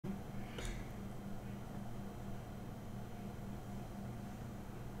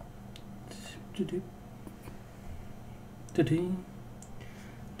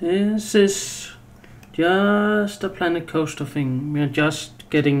This is just a Planet Coaster thing. We're just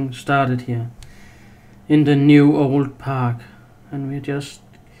getting started here in the new old park, and we're just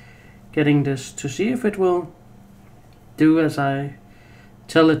getting this to see if it will do as I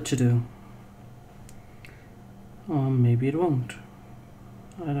tell it to do. Or maybe it won't.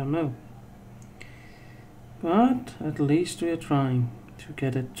 I don't know. But at least we're trying to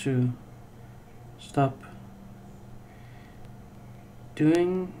get it to stop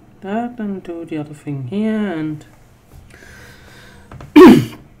doing that and do the other thing here, and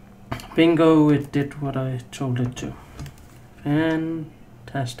bingo, it did what I told it to.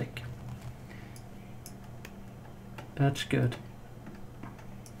 Fantastic. That's good.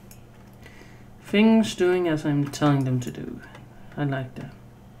 Things doing as I'm telling them to do. I like that.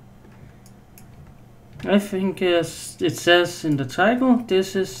 I think, as it says in the title,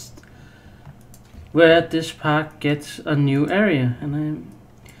 this is where this park gets a new area, and I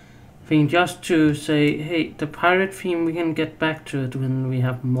think just to say, hey, the pirate theme, we can get back to it when we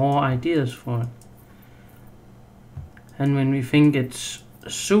have more ideas for it, and when we think it's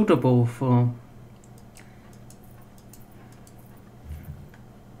suitable for.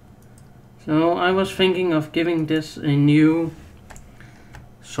 So I was thinking of giving this a new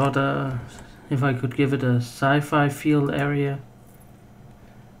sort of, if I could give it a sci-fi feel area.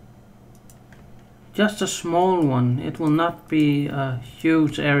 Just a small one. It will not be a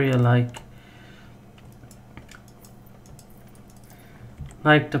huge area like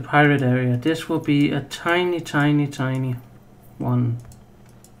the pirate area. This will be a tiny one.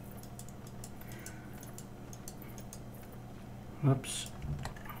 Whoops.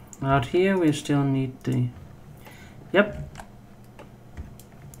 Out here we still need the... Yep.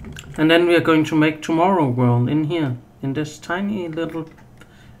 And then we are going to make Tomorrow World in here, in this tiny little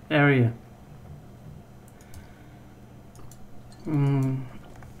area.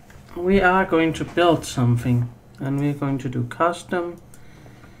 We are going to build something, and we're going to do custom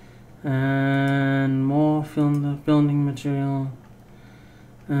and more building material,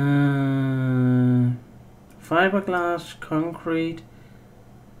 fiberglass, concrete,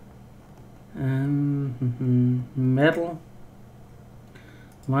 metal,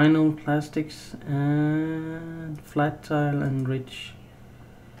 vinyl, plastics, and flat tile and ridge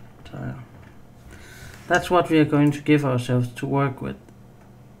tile. That's what we are going to give ourselves to work with.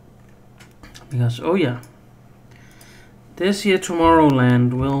 Because, oh yeah, this here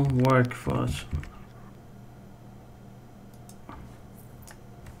Tomorrowland will work for us.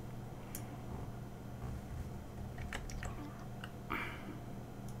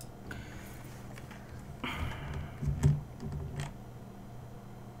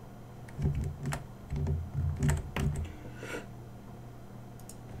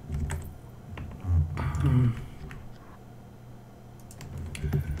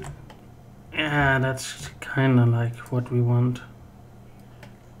 Yeah, that's kind of like what we want.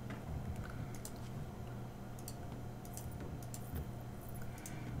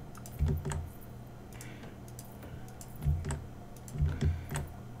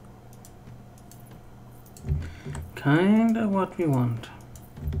 Kind of what we want.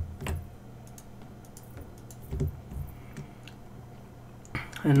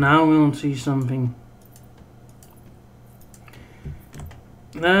 And now we'll see something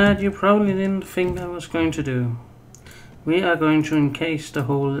that you probably didn't think I was going to do. We are going to encase the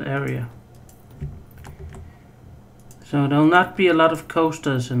whole area. So there'll not be a lot of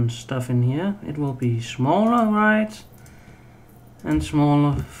coasters and stuff in here. It will be smaller rides and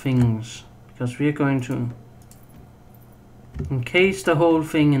smaller things, because we are going to encase the whole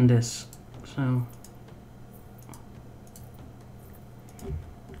thing in this. So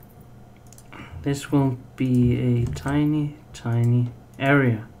this will be a tiny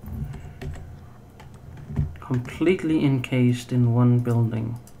area, completely encased in one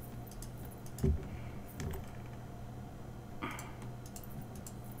building.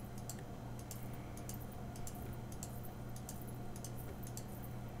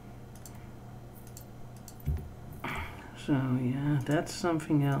 So yeah, that's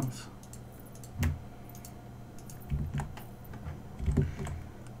something else.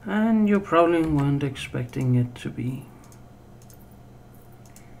 And you probably weren't expecting it to be.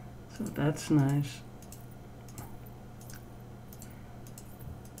 So that's nice.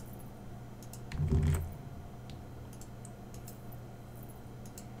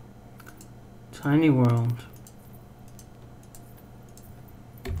 Tiny world.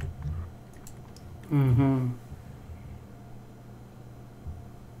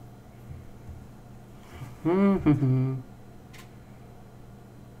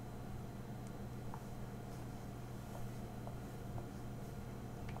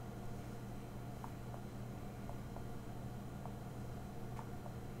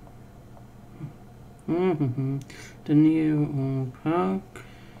 The new old park.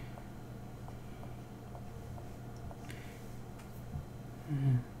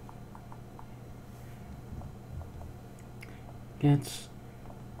 Gets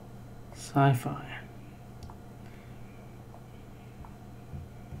sci-fi.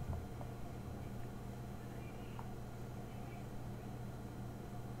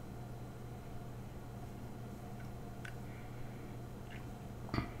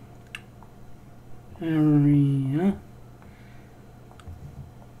 Area.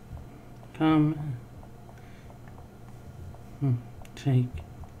 Come. Take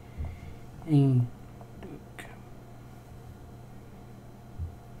a look.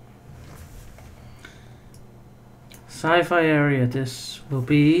 Sci-fi area this will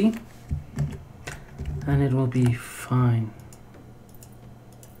be, and it will be fine.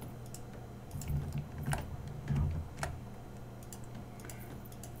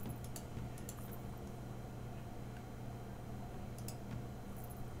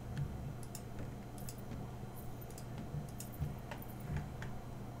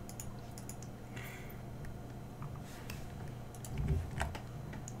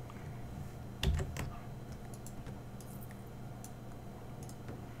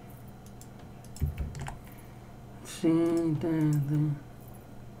 See that.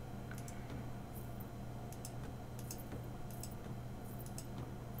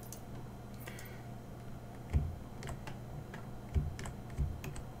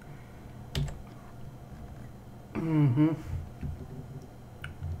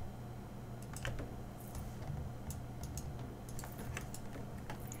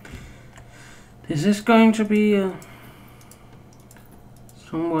 This is going to be a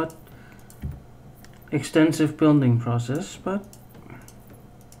somewhat extensive building process, but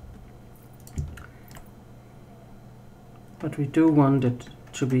we do want it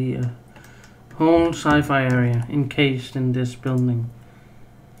to be a whole sci-fi area encased in this building.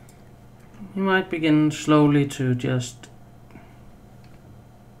 You might begin slowly to just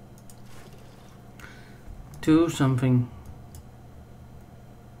do something.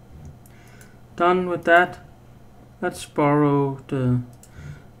 Done with that, let's borrow the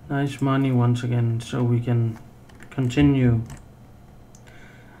nice money once again so we can continue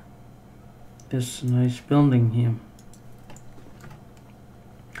this nice building here.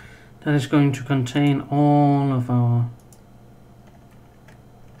 That is going to contain all of our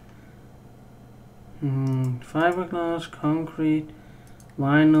fiberglass, concrete,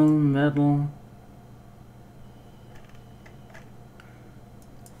 vinyl, metal.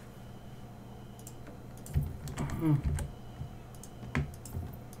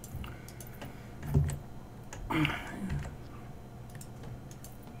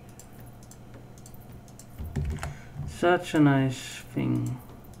 Such a nice thing.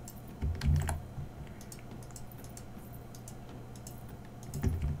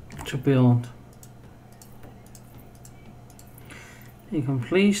 To build a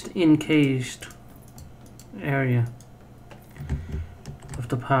complete encased area of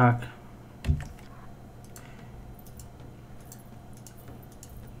the park.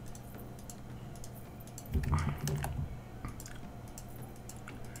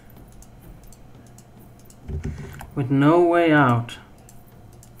 With no way out.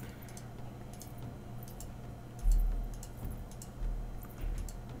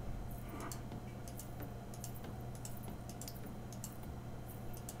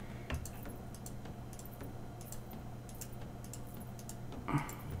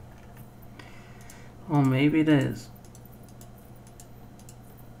 Or maybe it is.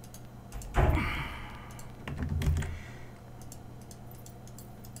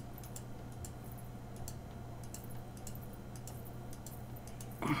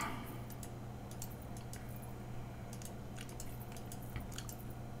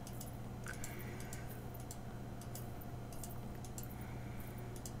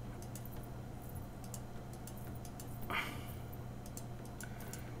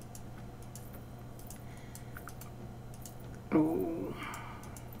 Oh.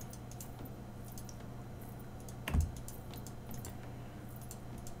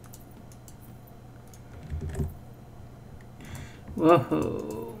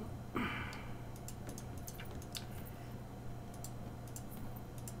 Whoa.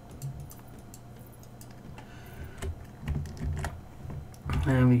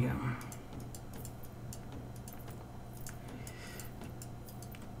 There we go.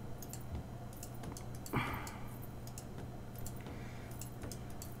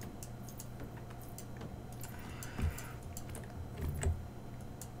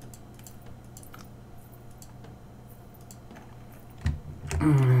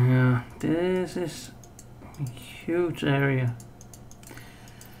 Yeah, this is a huge area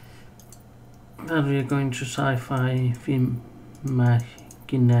that we are going to sci-fi film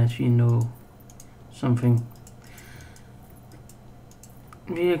Imagination something.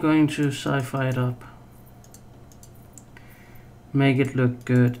 We are going to sci-fi it up. Make it look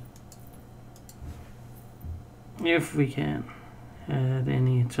good. If we can. At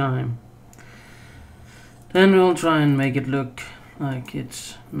any time. Then we'll try and make it look like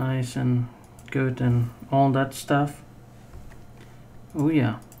it's nice and good and all that stuff. Oh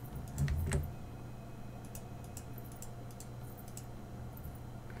yeah.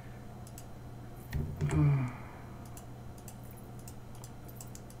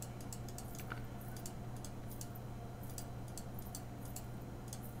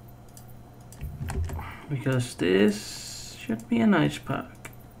 Because this should be a nice park.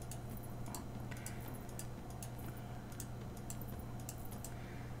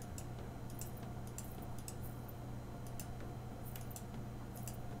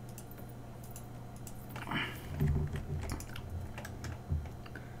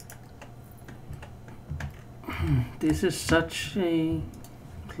 This is such a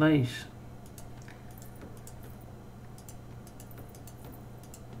place.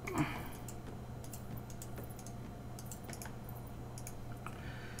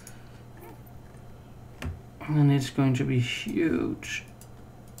 And it's going to be huge.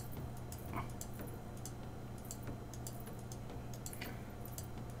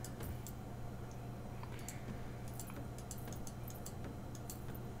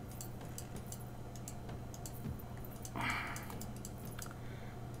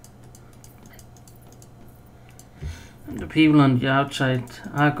 And the people on the outside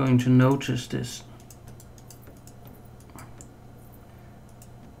are going to notice this.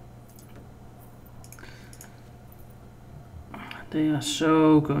 They are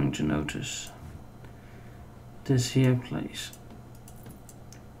so going to notice this here place.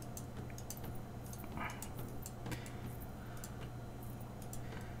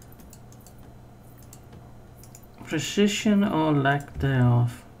 Precision or lack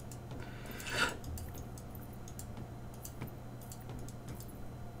thereof.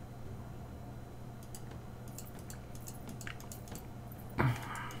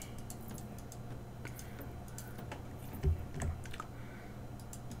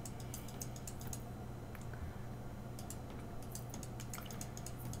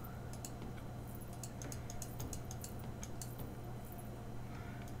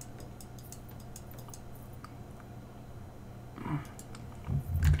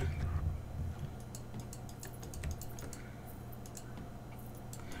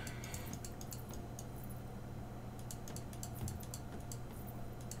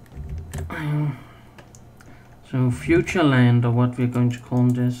 So future land, or what we're going to call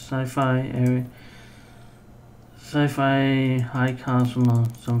this, sci-fi area, sci-fi high castle or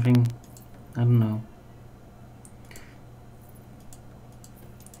something, I don't know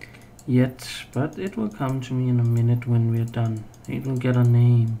yet, but it will come to me in a minute when we're done. It will get a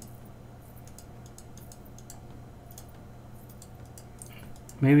name.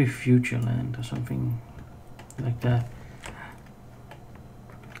 Maybe future land or something like that.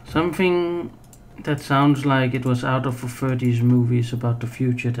 Something that sounds like it was out of a 30s movies about the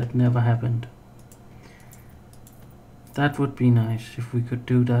future that never happened. That would be nice if we could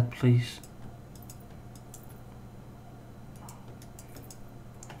do that, please.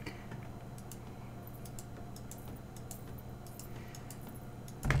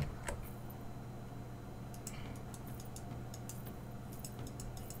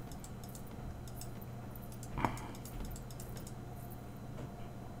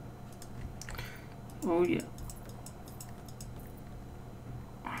 Oh yeah.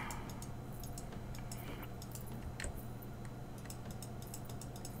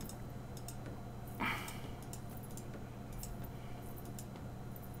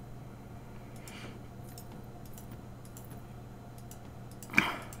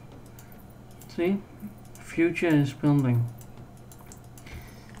 See? Future is building.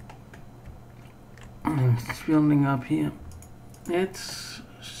 It's building up here. It's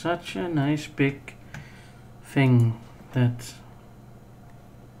such a nice big thing that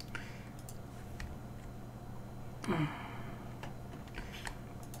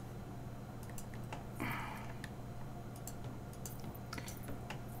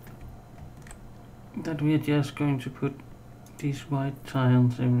we are just going to put these white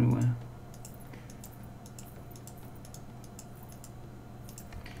tiles everywhere.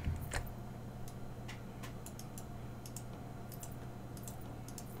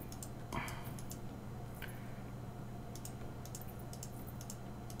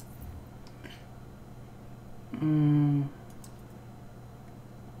 Okay,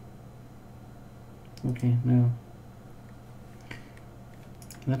 no.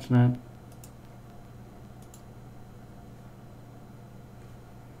 That's not.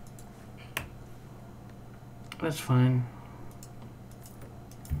 That's fine.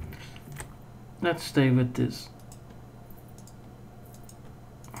 Let's stay with this.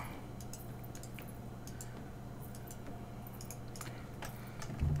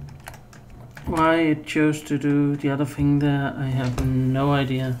 Why it chose to do the other thing there, I have no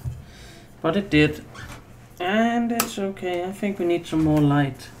idea. But it did. And it's okay. I think we need some more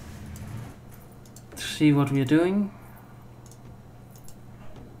light to see what we're doing.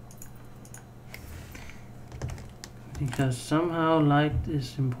 Because somehow light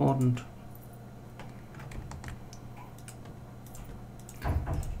is important.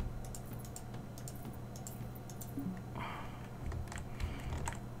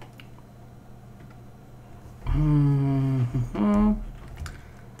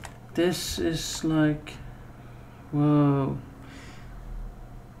 This is like, whoa,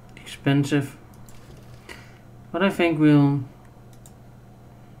 expensive. But I think we'll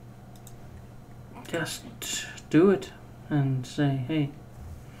just do it and say, hey,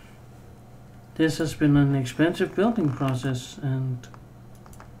 this has been an expensive building process and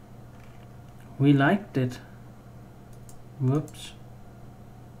we liked it. Whoops.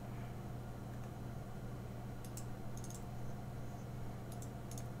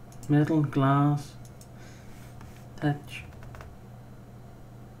 Metal, glass, touch.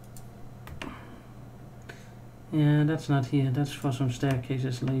 Yeah, that's not here. That's for some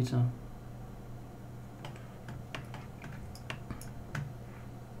staircases later.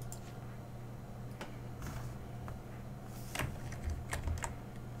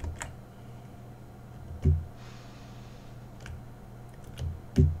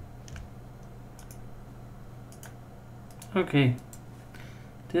 Okay.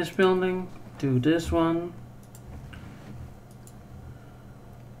 This building, do this one.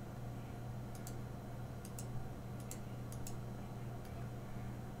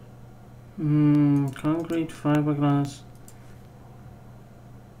 Concrete, fiberglass.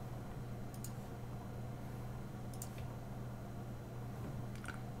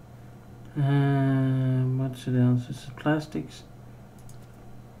 What's it else? Is it plastics?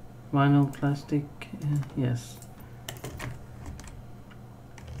 Vinyl, plastic, yes.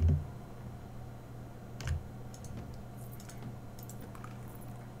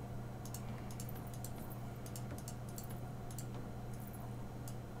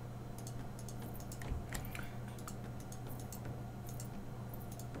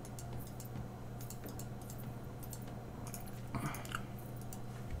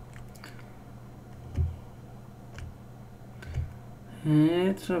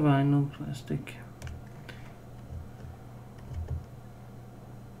 It's a vinyl plastic.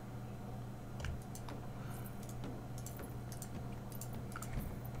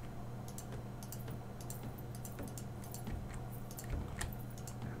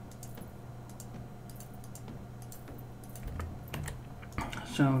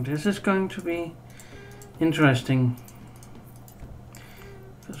 So this is going to be interesting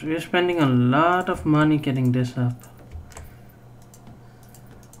because we're spending a lot of money getting this up.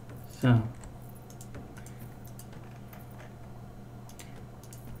 So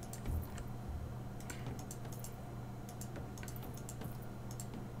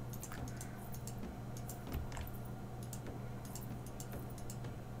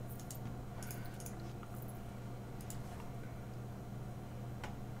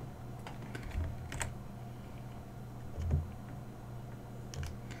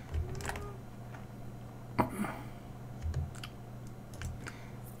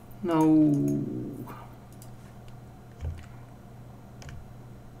no.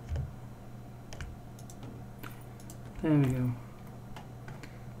 There we go.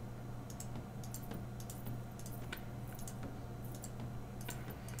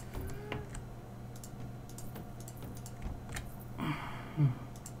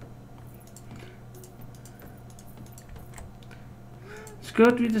 It's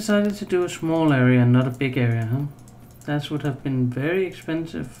good we decided to do a small area and not a big area, huh? That would have been very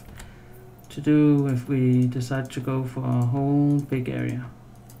expensive to do if we decide to go for a whole big area.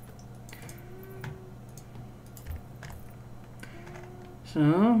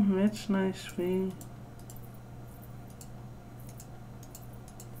 So it's nice we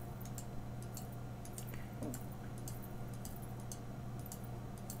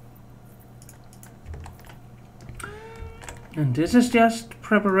and this is just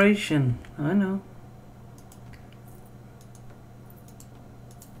preparation, I know.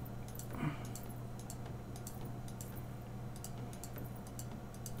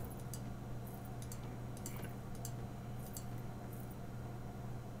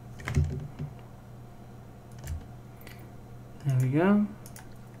 we go.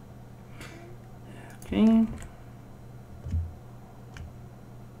 Okay.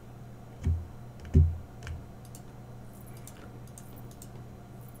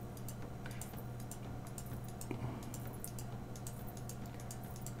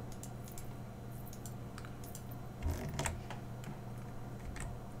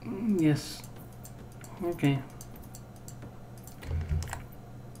 Yes. Okay.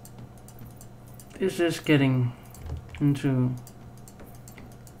 This is getting into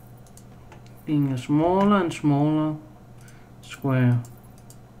being a smaller and smaller square.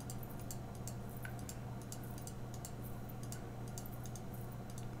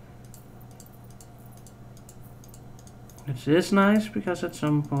 Which is nice because at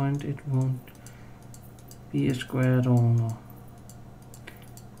some point it won't be a square at all.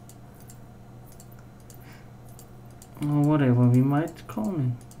 Or whatever we might call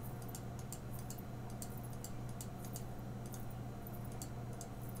it.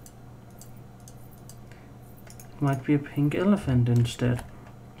 Might be a pink elephant instead.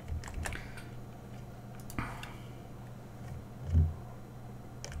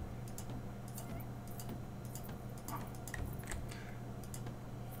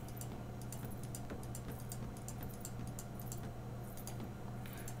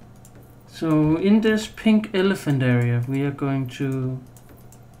 So in this pink elephant area, we are going to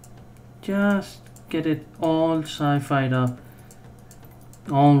just get it all sci-fied up.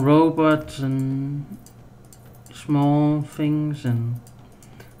 All robots and small things and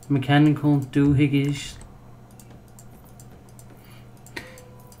mechanical doohickeys.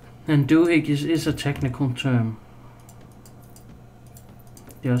 And doohickeys is a technical term.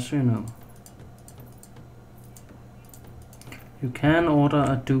 Just so you know. You can order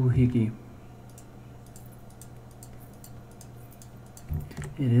a doohickey.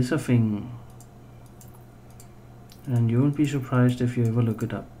 It is a thing. And you will be surprised if you ever look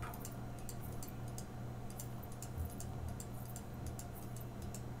it up.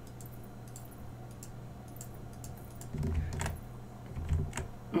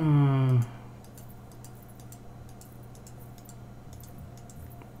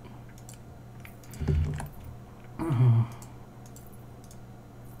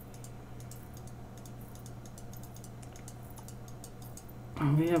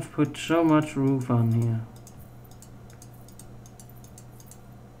 We have put so much roof on here.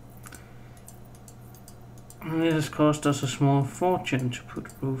 It has cost us a small fortune to put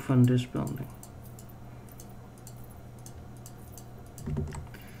roof on this building.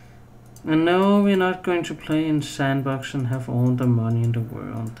 And no, we're not going to play in sandbox and have all the money in the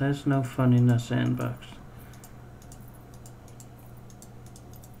world. There's no fun in a sandbox.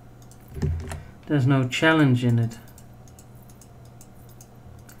 There's no challenge in it.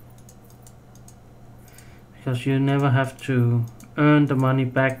 Because you never have to earn the money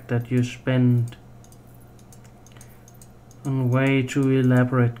back that you spend on way too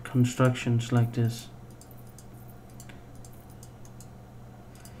elaborate constructions like this.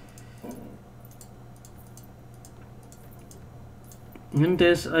 In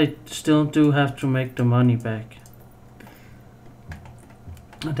this, I still do have to make the money back.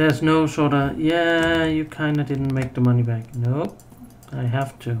 There's no sort of, yeah, you kinda didn't make the money back. Nope, I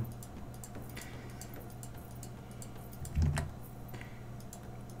have to.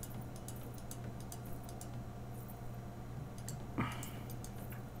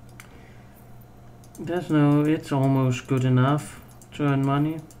 There's no, it's almost good enough to earn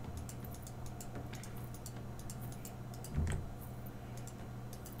money.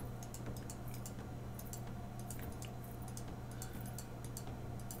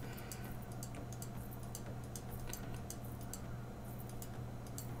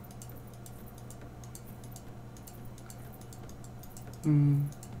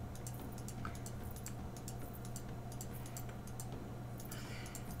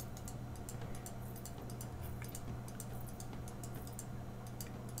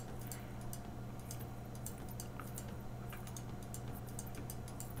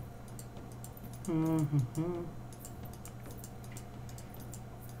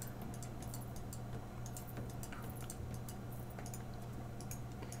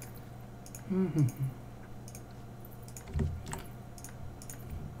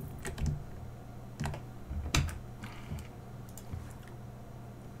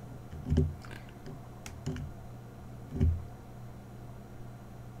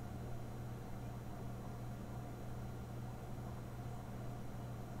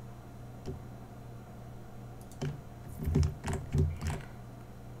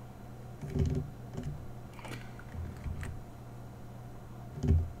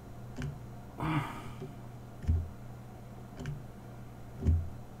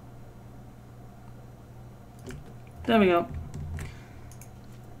 There we go.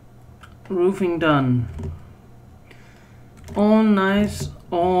 Roofing done. All nice,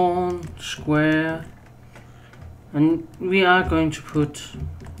 all square. And we are going to put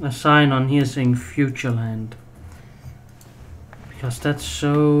a sign on here saying Futureland. Because that's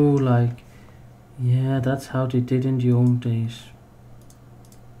so like, yeah, that's how they did in the old days.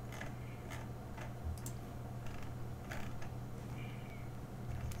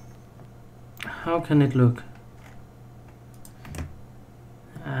 How can it look?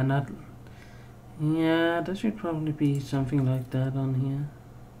 Not. Yeah, there should probably be something like that on here.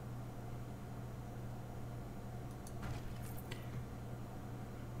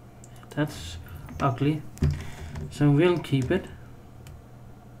 That's ugly, so we'll keep it.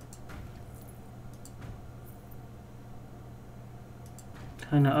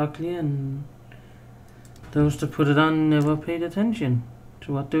 Kinda ugly, and those that put it on never paid attention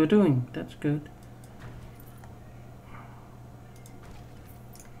to what they were doing. That's good.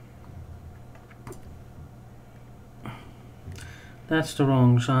 That's the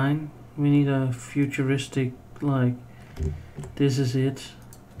wrong sign. We need a futuristic, like, this is it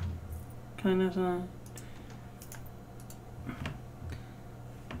kind of sign.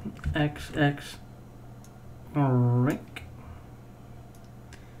 XX Rick.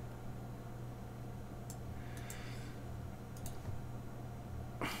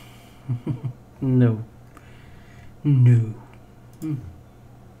 No. No.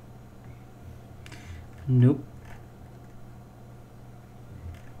 Nope.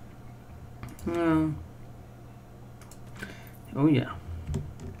 No. Oh yeah.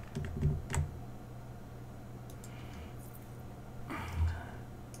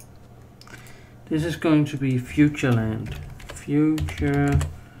 This is going to be Futureland. Futureland.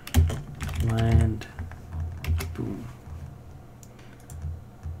 Boom.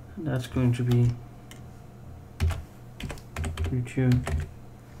 And that's going to be Futureland.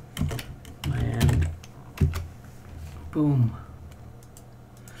 Boom.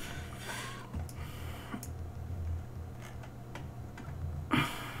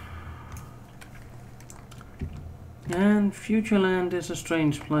 And Futureland is a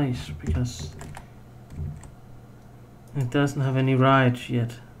strange place because it doesn't have any rides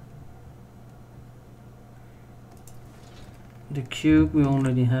yet. The cube, we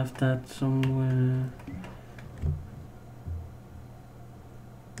already have that somewhere.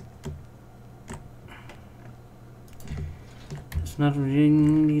 It's not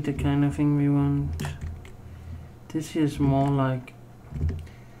really the kind of thing we want. This is more like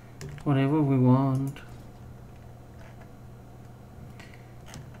whatever we want.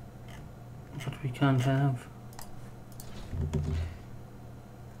 But we can't have.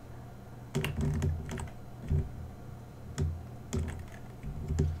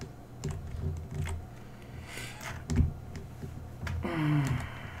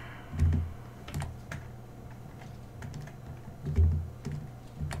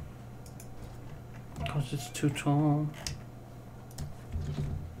 Because it's too tall.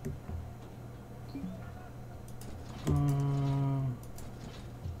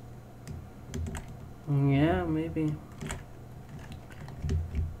 Yeah, maybe.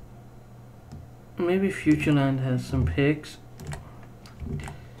 Maybe Futureland has some pigs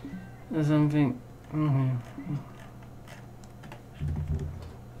or something.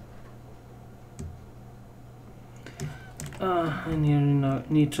 I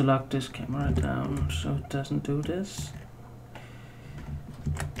need to lock this camera down so it doesn't do this.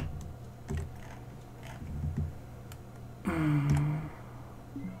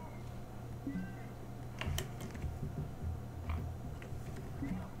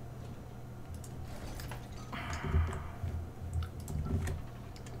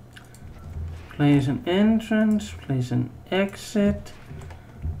 Place an entrance, place an exit.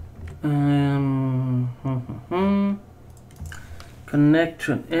 Connect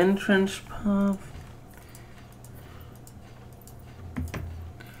to an entrance path.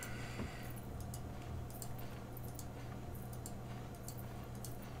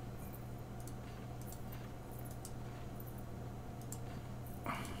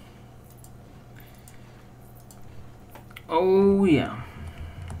 Oh yeah.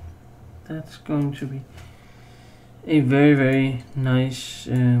 That's going to be a very, very nice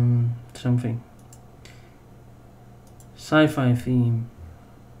something. Sci-fi theme.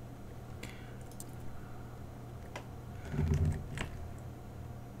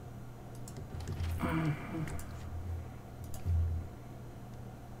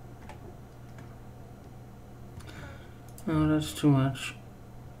 Oh, that's too much.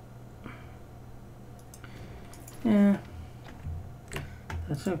 Yeah.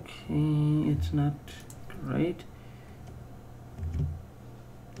 That's okay, it's not great.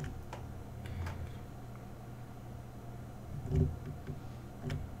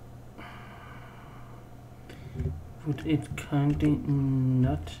 it kindly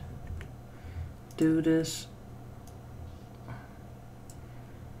not do this?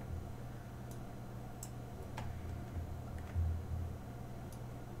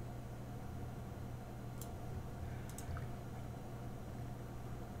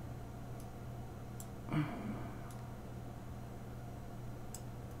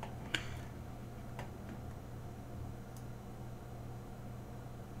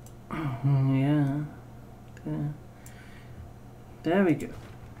 Yeah. There we go.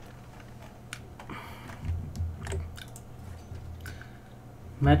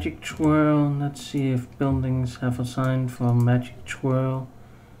 Magic twirl. Let's see if buildings have a sign for magic twirl.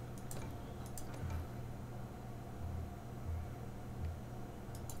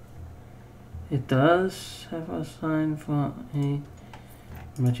 It does have a sign for a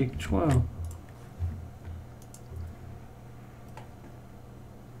magic twirl.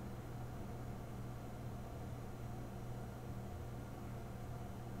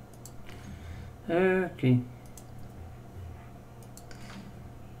 Okay.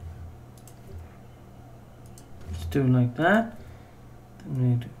 Let's do like that. Then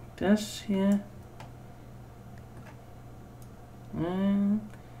we do this here. And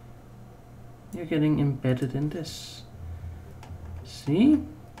you're getting embedded in this. See?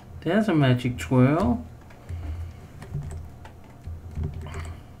 There's a magic twirl.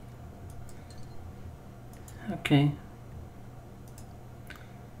 Okay.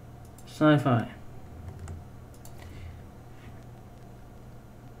 Sci-fi.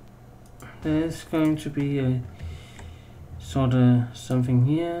 There's going to be a sort of something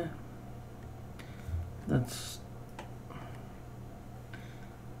here. That's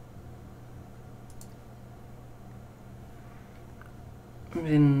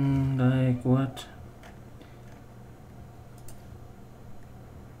in like what?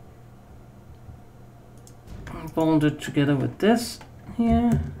 Bonded together with this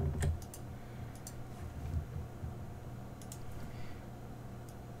here.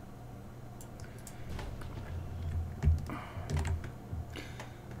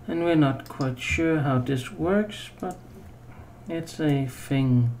 And we're not quite sure how this works, but it's a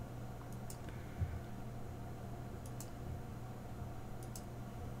thing.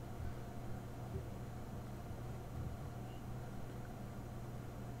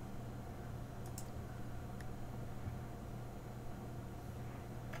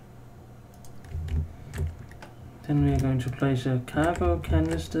 Then we're going to place a cargo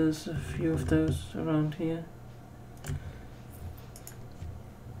canvas. There's a few of those around here.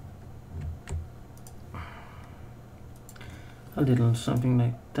 A little something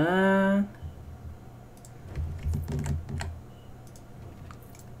like that.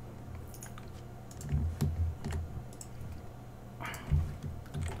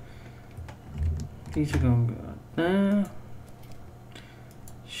 These are going to go out there.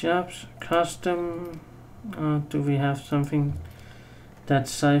 Shops, custom. Do we have something that's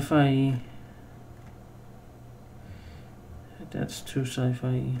sci-fi? That's too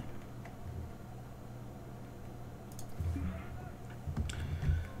sci-fi.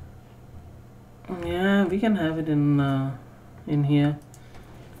 Yeah, we can have it in here.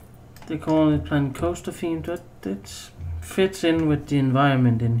 They call it Planet Coaster theme. That fits in with the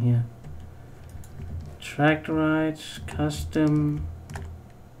environment in here. Track rides, custom.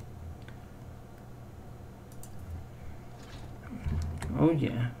 Oh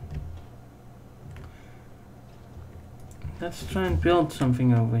yeah. Let's try and build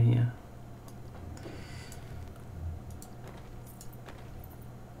something over here.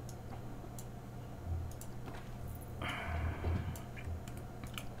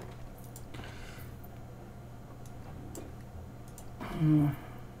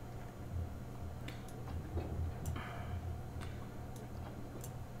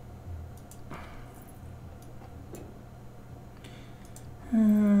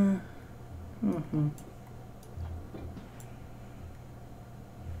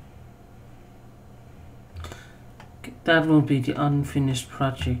 That will be the unfinished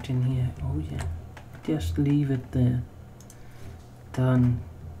project in here. Oh yeah, just leave it there. Done.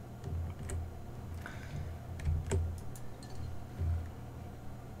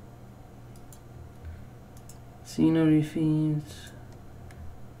 Scenery feeds.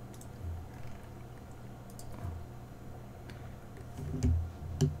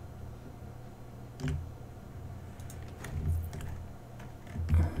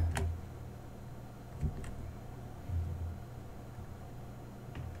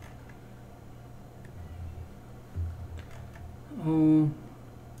 Oh.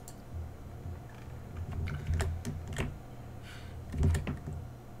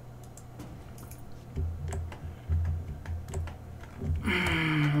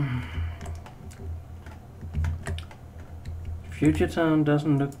 Future Town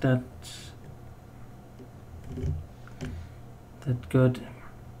doesn't look that good.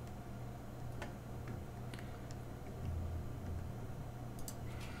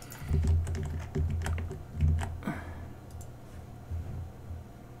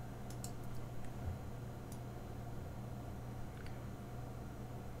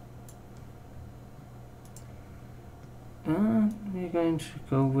 We're going to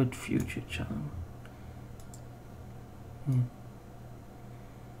go with Future Town.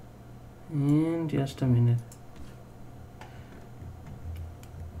 In just a minute.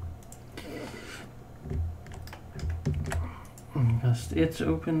 Because it's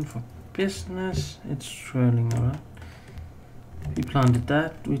open for business. It's swirling around. We planted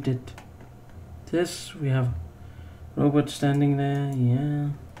that. We did this. We have robot standing there.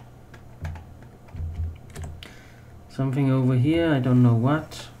 Yeah. Something over here. I don't know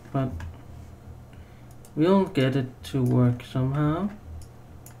what, but we'll get it to work somehow.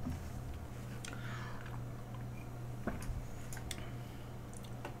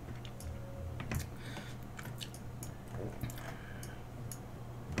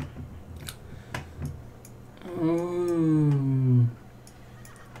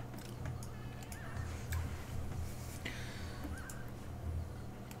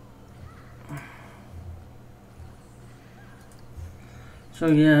 So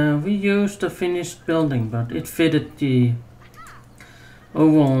yeah, we used a finished building, but it fitted the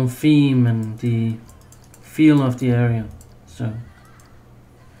overall theme and the feel of the area. So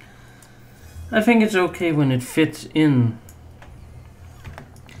I think it's okay when it fits in.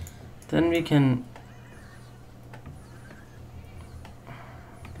 Then we can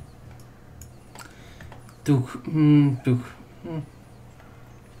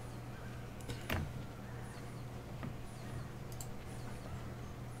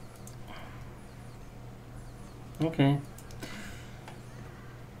Okay.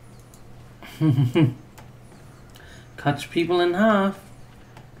 Cuts people in half.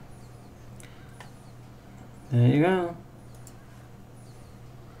 There you go.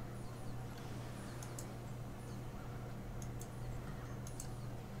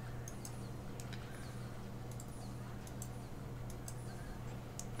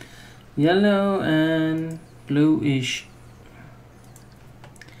 Yellow and bluish.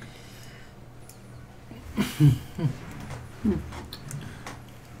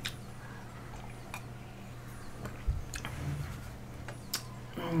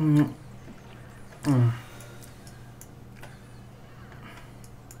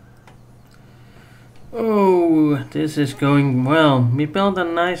 Oh, this is going well. We built a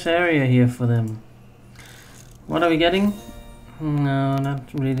nice area here for them. What are we getting? No, not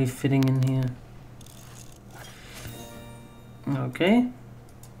really fitting in here. Okay.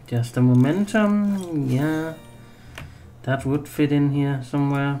 Just the momentum. Yeah. That would fit in here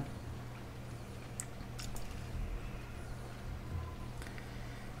somewhere.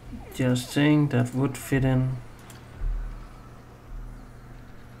 Just saying, that would fit in.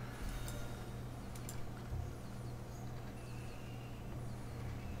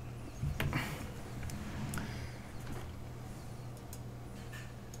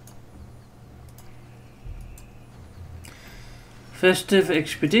 Festive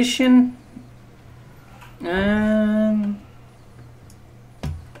expedition and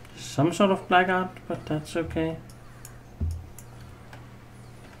some sort of blackout, but that's okay.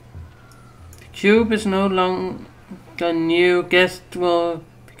 The cube is no longer new. Guest will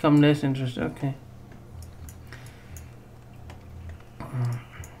become less interested. Okay.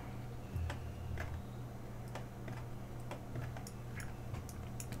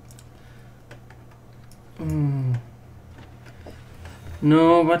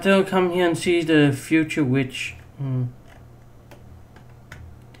 No, but they'll come here and see the future witch.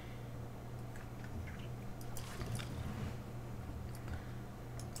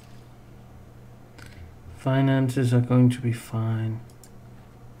 Finances are going to be fine.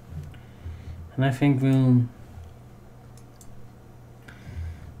 And I think we'll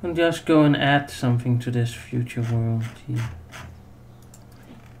just go and add something to this future world here.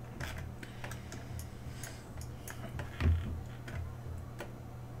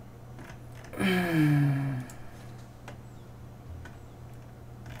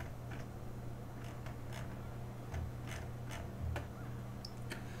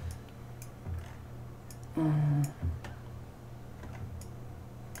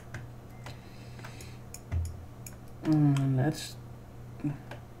 Let's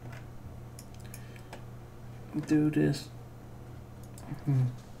do this.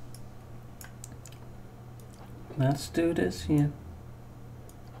 Let's do this here.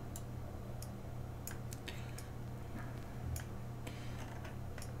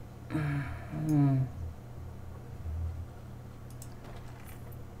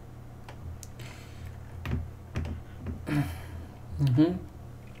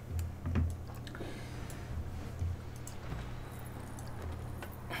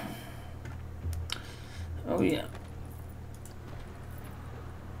 Oh yeah.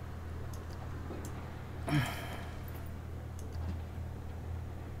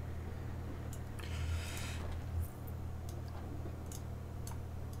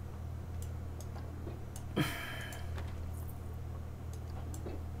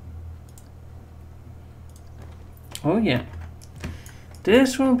 Oh yeah.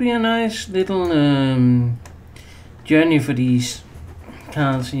 This will be a nice little journey for these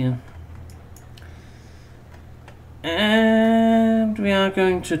cars here. And we are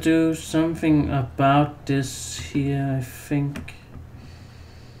going to do something about this here, I think.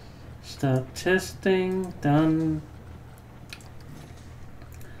 Start testing, done.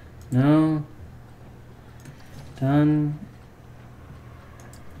 No. Done.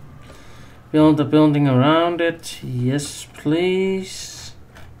 Build a building around it. Yes, please.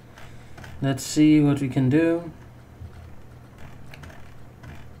 Let's see what we can do.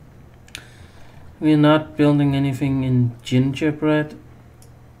 We're not building anything in gingerbread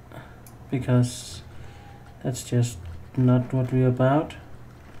because that's just not what we're about.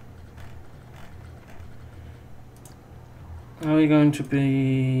 Are we going to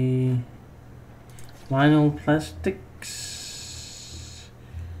be vinyl plastics?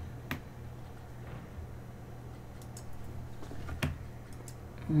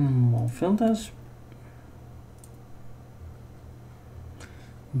 More filters.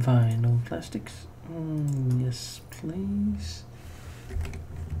 Vinyl plastics. Yes, please.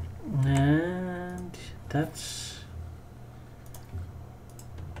 And that's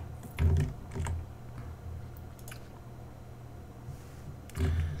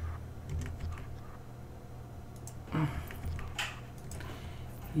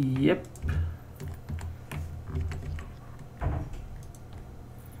yep.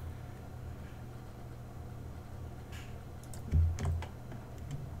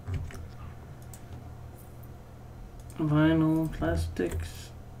 Vinyl plastics.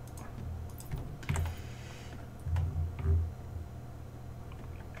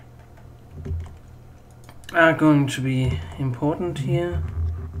 Are going to be important here.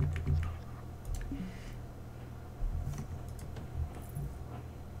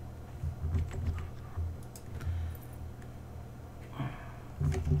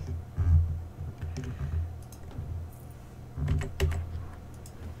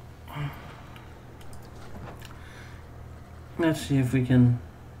 Let's see if we can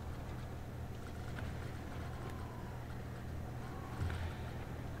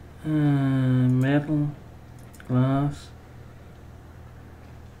metal, glass,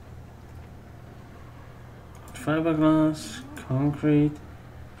 fiberglass, concrete.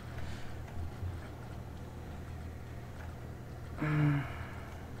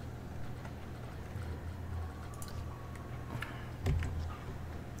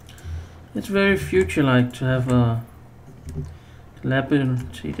 It's very future-like to have a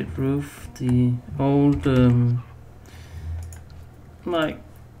dilapidated roof. The old like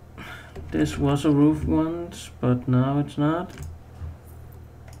this was a roof once, but now it's not.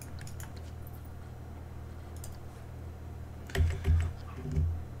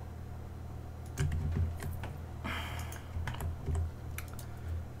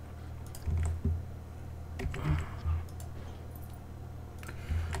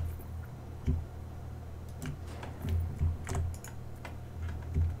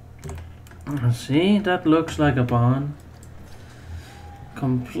 See, that looks like a barn.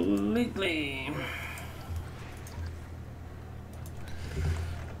 Completely.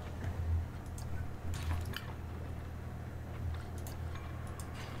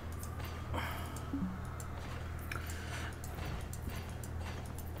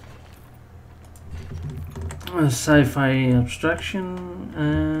 A sci-fi abstraction,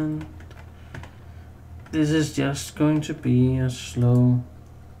 and this is just going to be a slow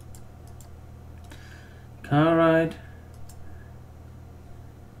car ride,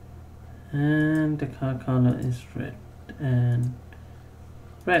 and the car color is red and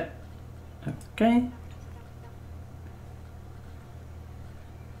red. Okay.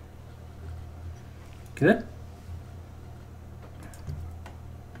 Good.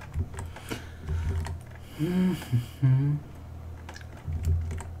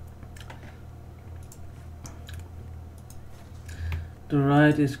 The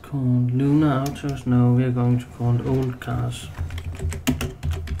ride is called Lunar Autos. No, we're going to call it Old Cars.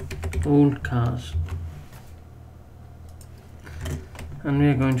 Old Cars. And we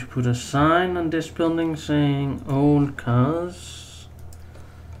are going to put a sign on this building saying old cars.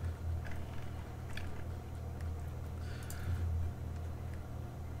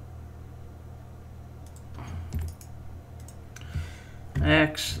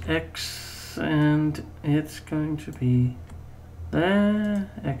 X, and it's going to be there.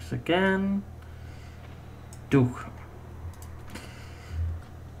 X again. Duke.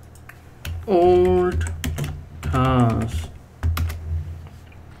 Old cars.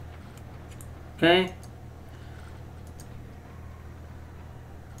 Okay.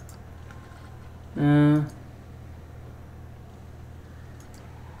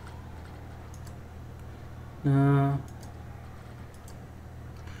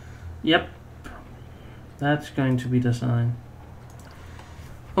 Yep. That's going to be the sign.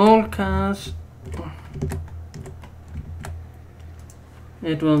 Old cars.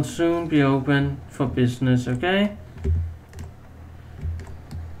 It will soon be open for business, okay?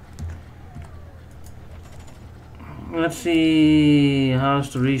 Let's see,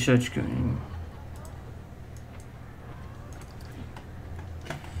 how's the research going?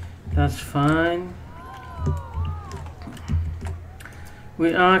 That's fine.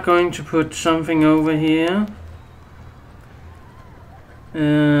 We are going to put something over here.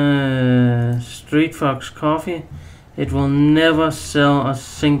 Street Fox Coffee. It will never sell a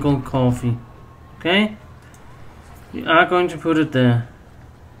single coffee. Okay? We are going to put it there.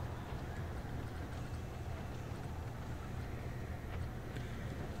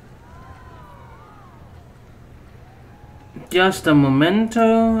 Just a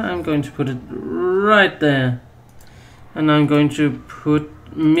memento. I'm going to put it right there. And I'm going to put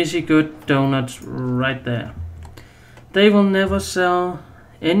Missy Good Donuts right there. They will never sell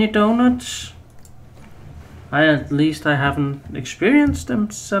any donuts. At least I haven't experienced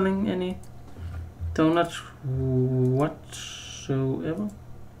them selling any donuts whatsoever.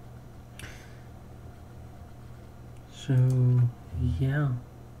 So, yeah.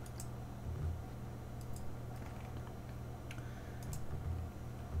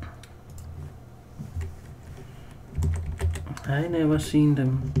 I never seen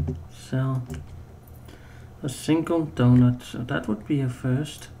them sell a single donut, so that would be a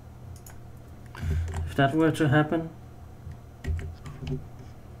first. If that were to happen.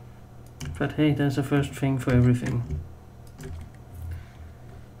 But hey, there's a first thing for everything.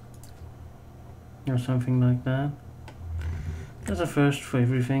 Or something like that. There's a first for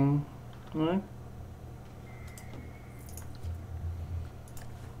everything, right?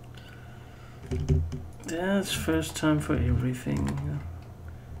 There's first time for everything.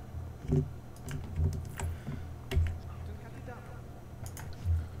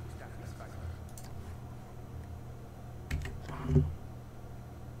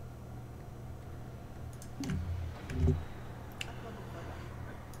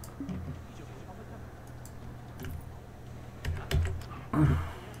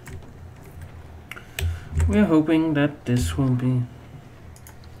 We're hoping that this will be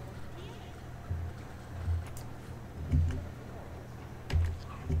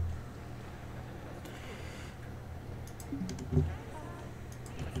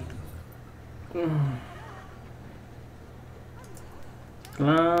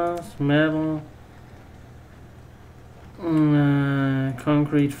glass, metal,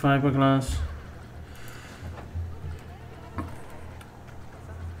 concrete, fiberglass.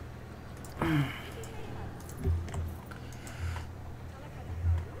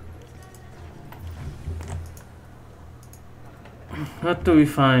 What do we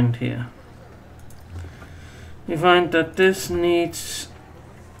find here? We find that this needs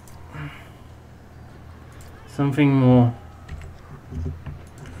something more.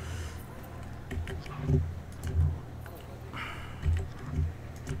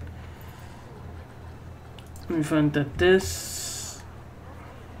 We find that this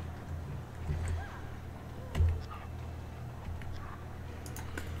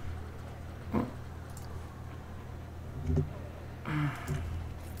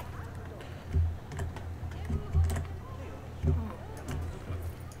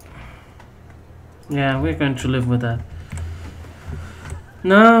yeah, we're going to live with that.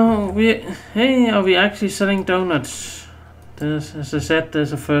 Now hey, are we actually selling donuts? There's, as I said,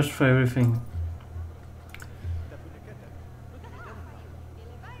 there's a first for everything.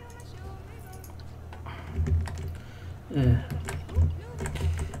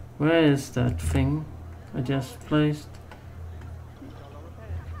 Where is that thing I just placed?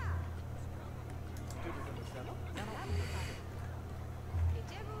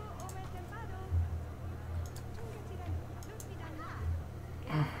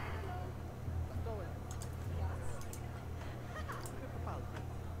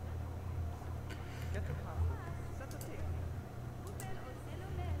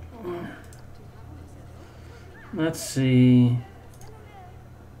 Let's see.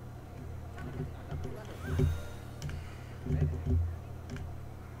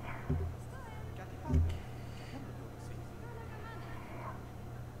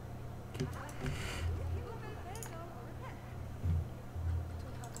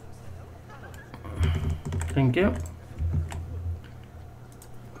 Thank you.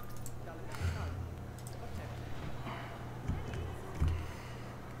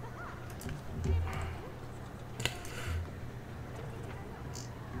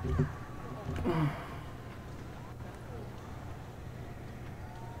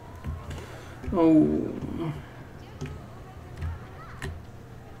 Oh.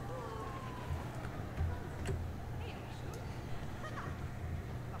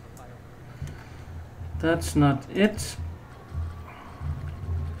 That's not it.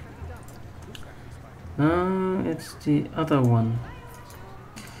 No, it's the other one.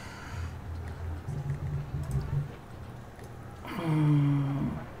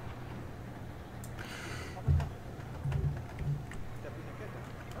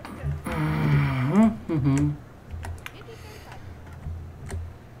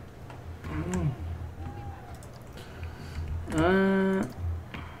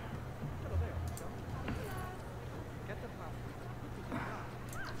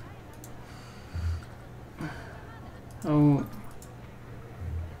 Oh.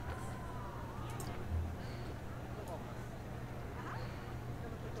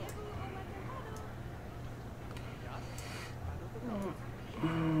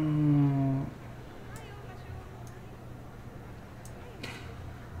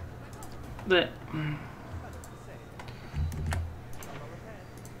 There.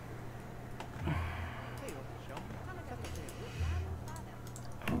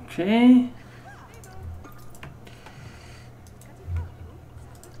 Okay.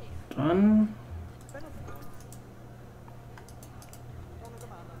 Done.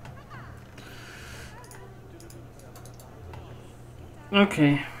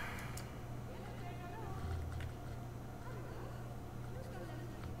 Okay.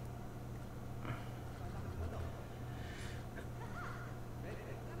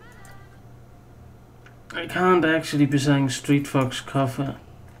 I can't actually be saying Street Fox coffee.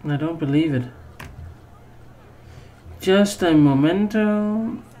 I don't believe it. Just a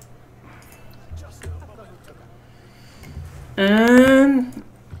momento. And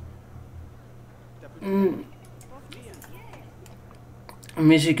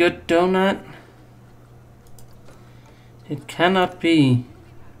Missy Good Donut. It cannot be.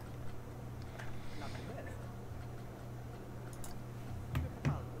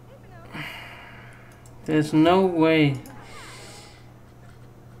 There's no way.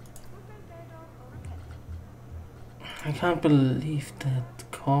 I can't believe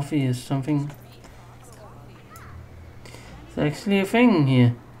that coffee is something. It's actually a thing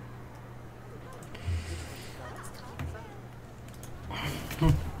here.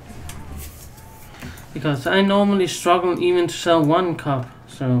 Because I normally struggle even to sell one cup,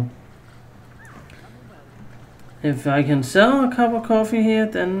 so if I can sell a cup of coffee here,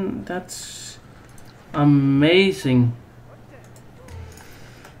 then that's amazing.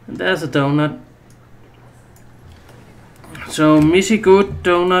 And there's a donut. So Missy Good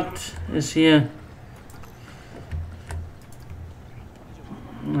Donut is here.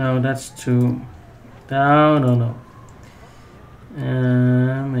 No, that's too. No.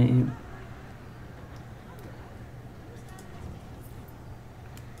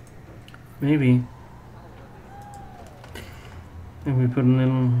 Maybe. If we put a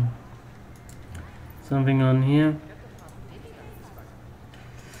little something on here.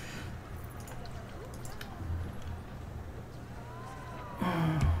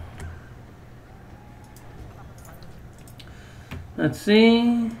 Let's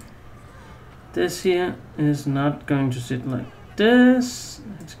see. This here is not going to sit like this.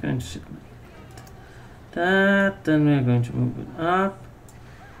 It's going to sit like that. Then we are going to move it up.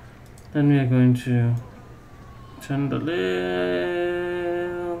 Then we are going to turn the little.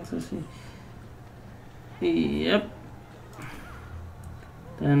 Let's see. Yep.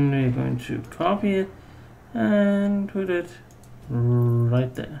 Then we're going to copy it and put it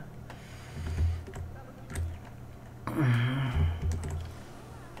right there.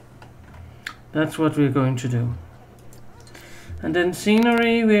 That's what we're going to do. And then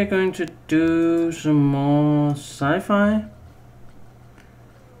scenery, we're going to do some more sci-fi.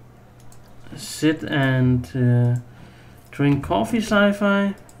 Sit and drink coffee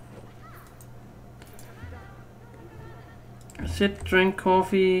sci-fi. Sit, drink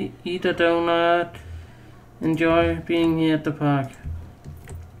coffee, eat a donut, enjoy being here at the park.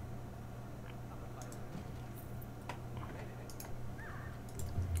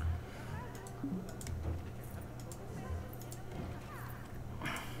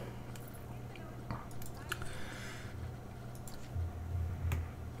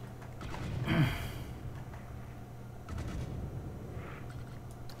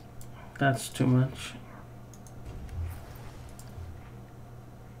 That's too much.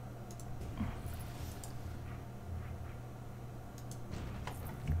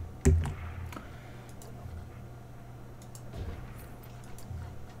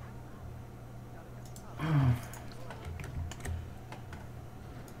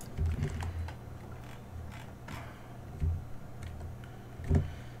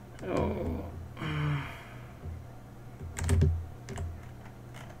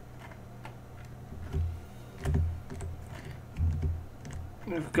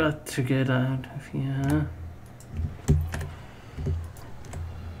 We've got to get out of here.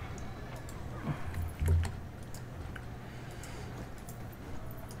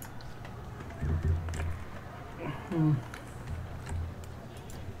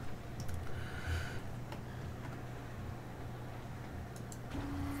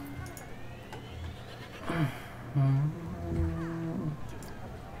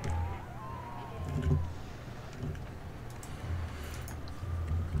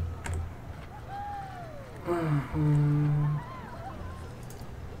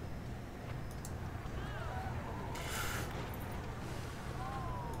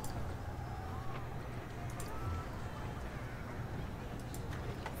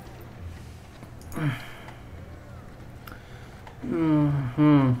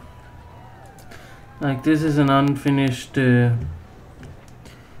 Like this is an unfinished thing.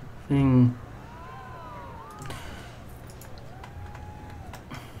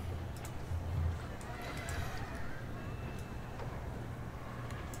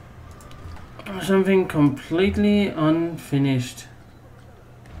 Something completely unfinished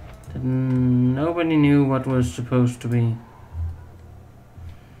that nobody knew what was supposed to be.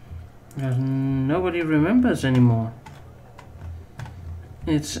 Because nobody remembers anymore.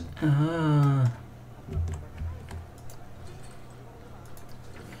 It's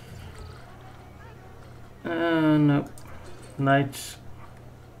no. Lights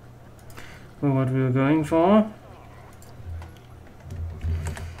were what we were going for.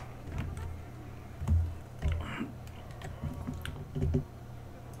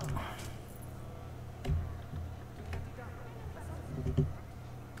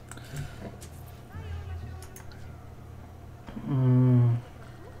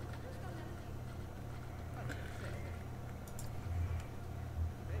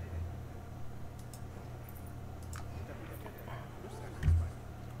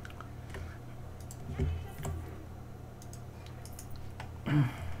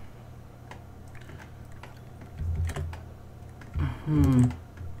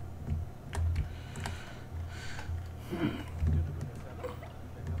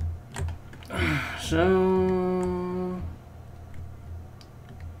 So,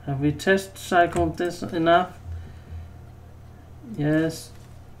 have we test cycled this enough? Yes.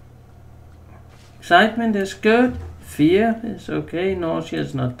 Excitement is good. Fear is okay. Nausea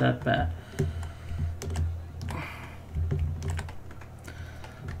is not that bad.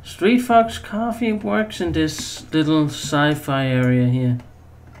 Street Fox Coffee works in this little sci-fi area here.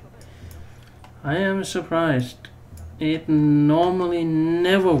 I am surprised. It normally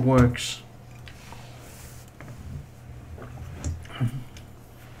never works.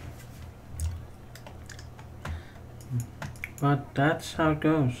 But that's how it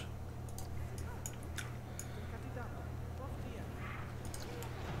goes.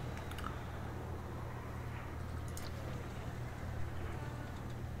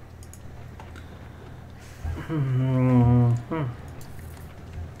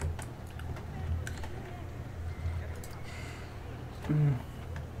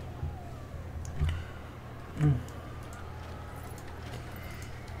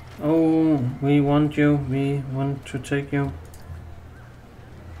 Oh, we want you. We want to take you.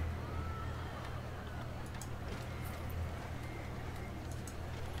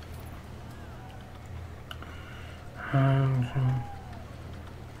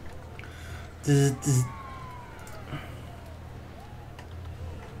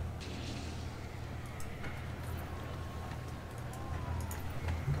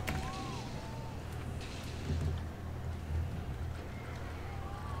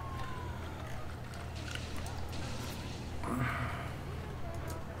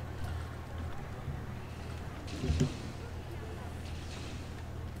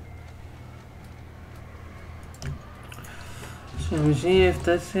 So we see if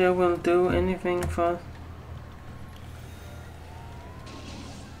this here will do anything for us.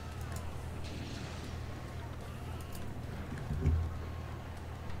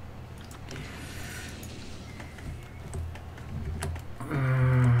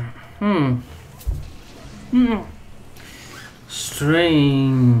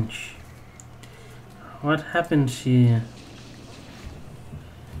 Strange. What happens here?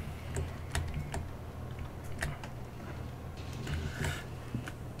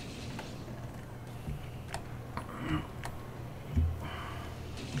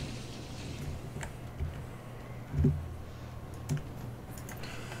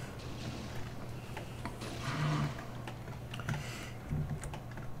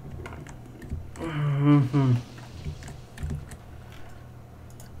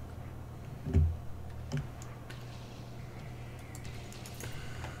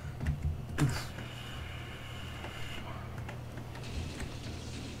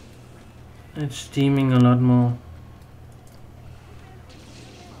 It's steaming a lot more.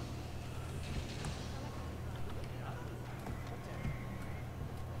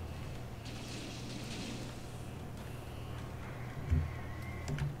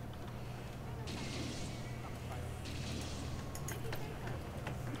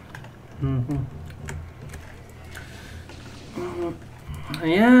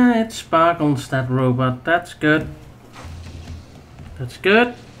 Yeah, it sparkles, that robot. That's good. That's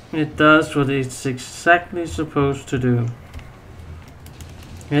good. It does what it's exactly supposed to do.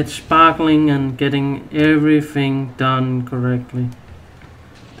 It's sparkling and getting everything done correctly.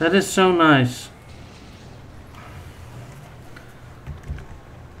 That is so nice.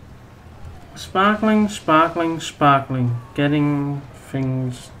 Sparkling, sparkling, sparkling. Getting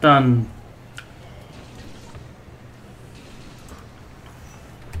things done.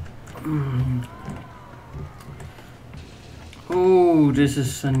 Oh, this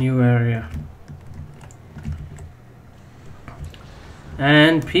is a new area.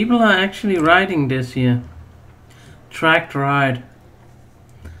 And people are actually riding this here. Tracked ride.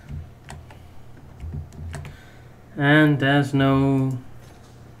 And there's no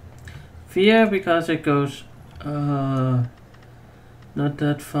fear because it goes not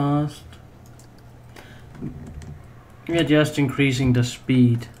that fast. We're just increasing the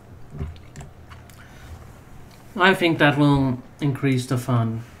speed. I think that will increase the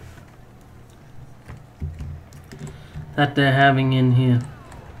fun that they're having in here.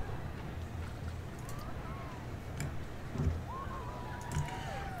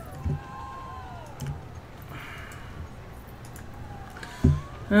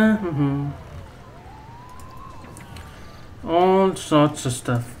 All sorts of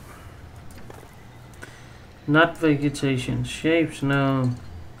stuff. Not vegetation, shapes, no.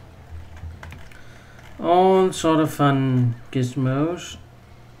 All sort of fun gizmos.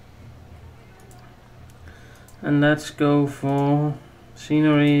 And let's go for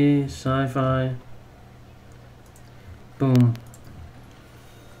scenery, sci-fi. Boom.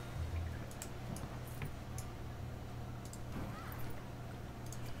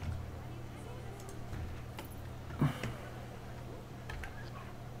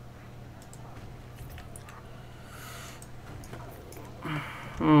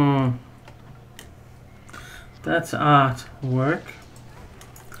 That's artwork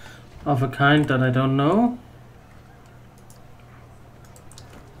of a kind that I don't know.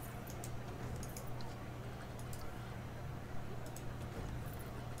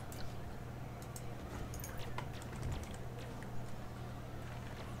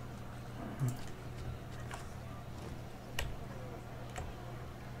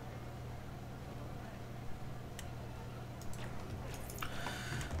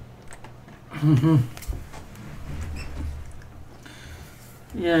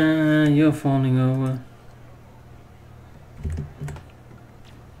 Yeah, you're falling over.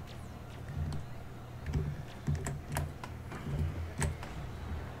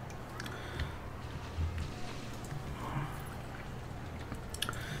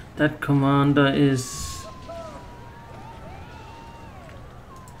 That commander is...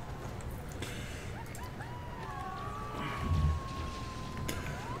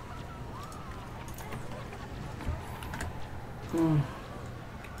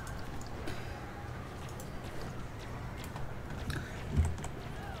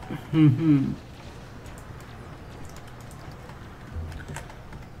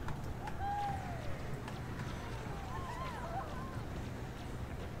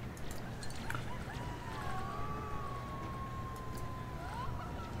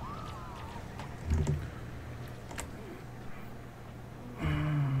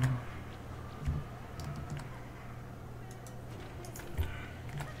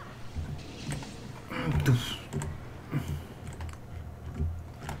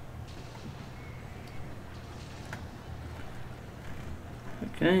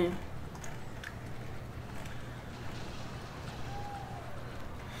 Okay.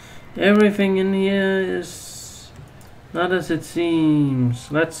 Everything in here is not as it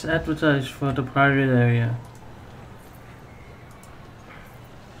seems. Let's advertise for the private area.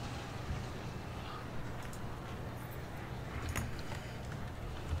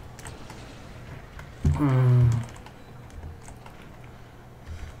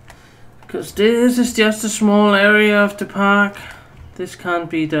 Because this is just a small area of the park. This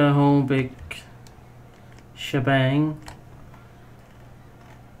can't be the whole big shebang.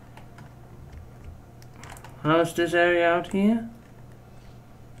 How's this area out here?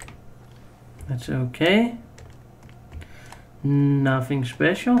 That's okay. Nothing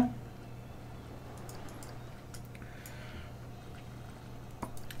special.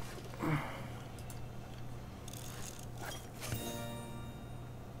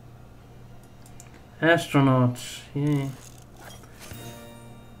 Astronauts, yeah.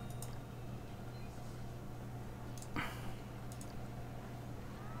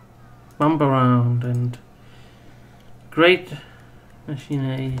 Bump around and great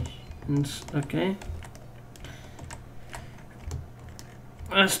machinery. Okay.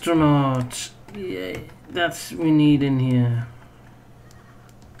 Astronauts, yeah, that's we need in here.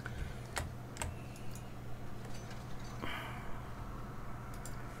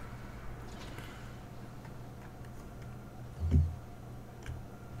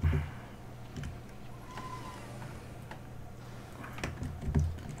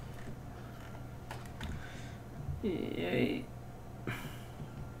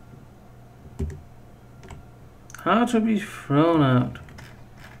 How to be thrown out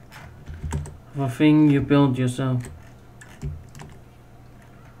of a thing you build yourself.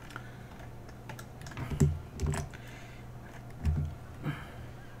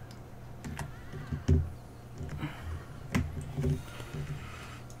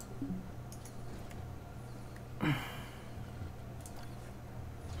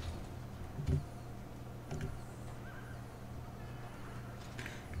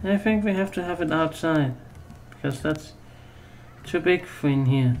 I think we have to have it outside, because that's too big for in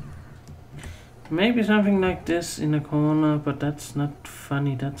here. Maybe something like this in a corner, but that's not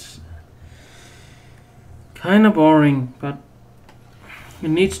funny. That's kind of boring, but it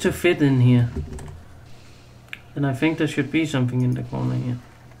needs to fit in here. And I think there should be something in the corner here.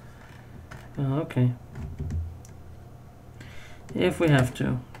 Okay. If we have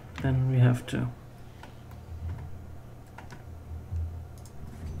to, then we have to.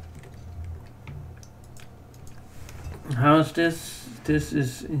 How's this? This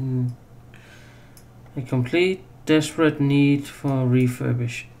is in a complete desperate need for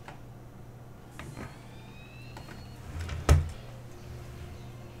refurbish.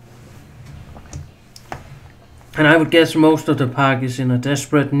 And I would guess most of the park is in a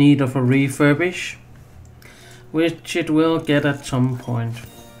desperate need of a refurbish, which it will get at some point.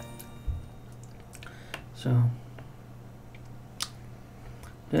 So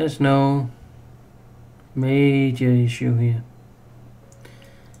there's no major issue here,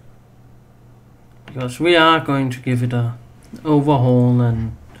 because we are going to give it a overhaul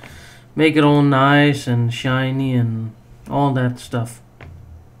and make it all nice and shiny and all that stuff.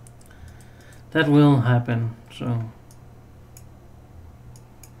 That will happen.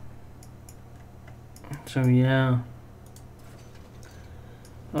 So yeah.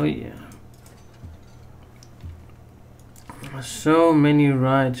 Oh yeah. So many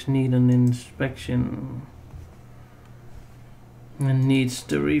rides need an inspection and needs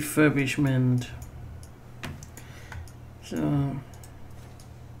the refurbishment. So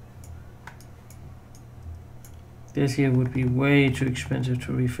this here would be way too expensive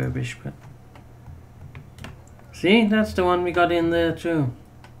to refurbish, but see, that's the one we got in there too.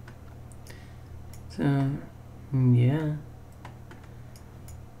 So yeah,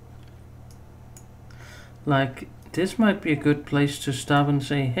 like this might be a good place to stop and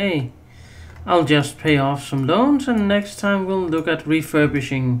say, hey, I'll just pay off some loans and next time we'll look at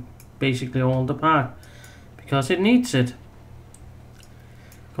refurbishing basically all the park, because it needs it.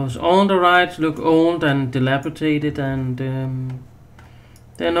 Because all the rides look old and dilapidated and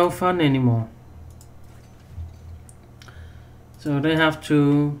they're no fun anymore. So they have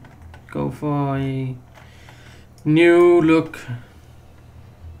to go for a new look.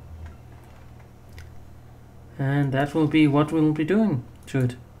 And that will be what we'll be doing to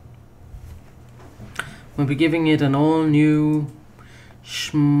it. We'll be giving it an all new,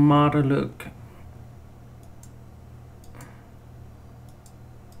 smarter look.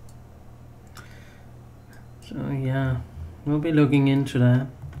 So yeah, we'll be looking into that,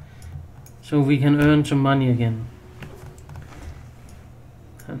 so we can earn some money again.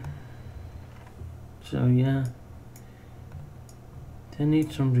 So yeah, They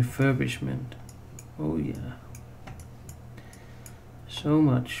need some refurbishment. Oh yeah. So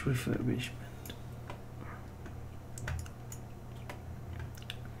much refurbishment.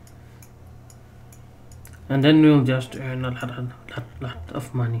 And then we'll just earn a lot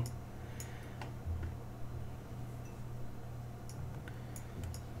of money.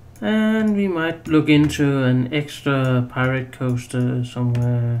 And we might look into an extra pirate coaster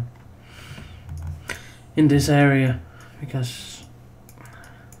somewhere in this area, because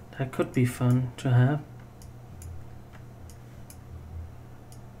that could be fun to have.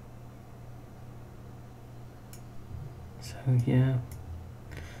 So yeah,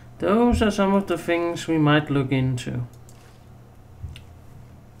 those are some of the things we might look into.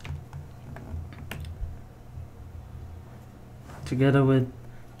 Together with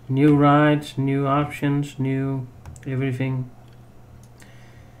new rides, new options, new everything.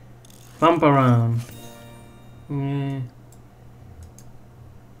 Bump around. Yeah.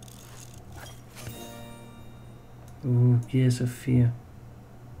 Ooh, Gears of Fear.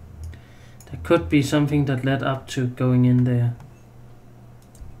 There could be something that led up to going in there.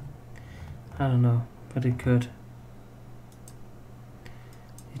 I don't know, but it could.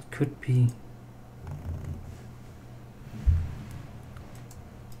 It could be.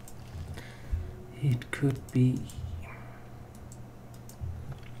 It could be.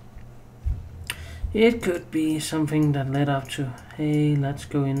 It could be something that led up to, hey, let's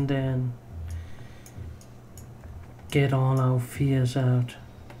go in there and get all our fears out.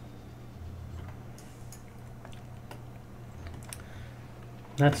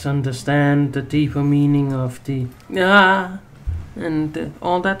 Let's understand the deeper meaning of the and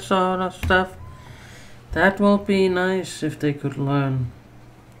all that sort of stuff. That will be nice if they could learn.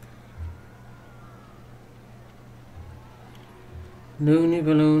 Looney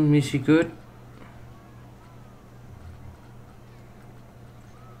Balloon, Missy Good.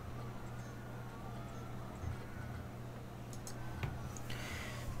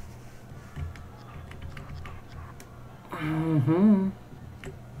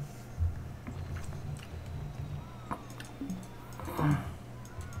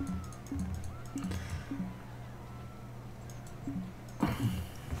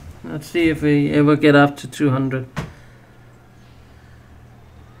 Let's see if we ever get up to 200.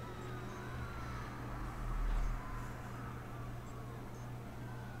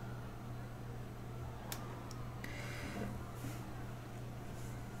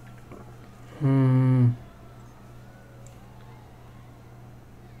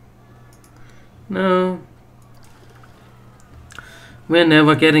 No. We're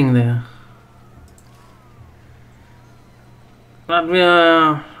never getting there. But we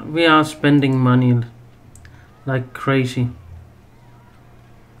are spending money like crazy.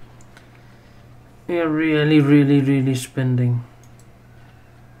 We are really spending.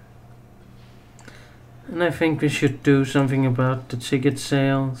 And I think we should do something about the ticket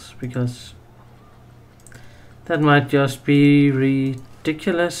sales, because that might just be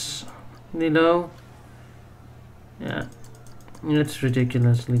ridiculously low. Yeah, it's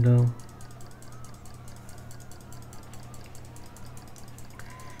ridiculously low.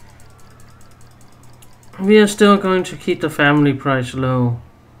 We are still going to keep the family price low.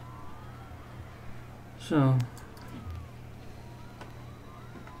 So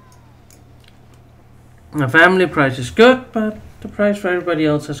the family price is good, but the price for everybody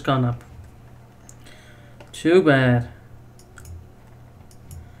else has gone up. Too bad.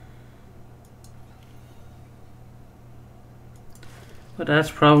 But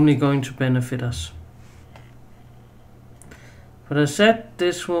that's probably going to benefit us. But as I said,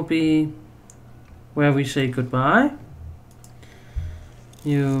 this will be where we say goodbye.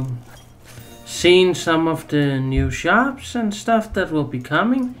 You've seen some of the new shops and stuff that will be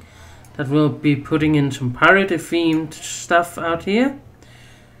coming. That will be putting in some pirate themed stuff out here.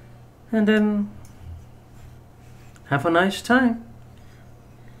 And then have a nice time.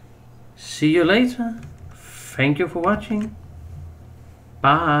 See you later. Thank you for watching.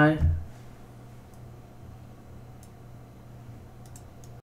 Bye.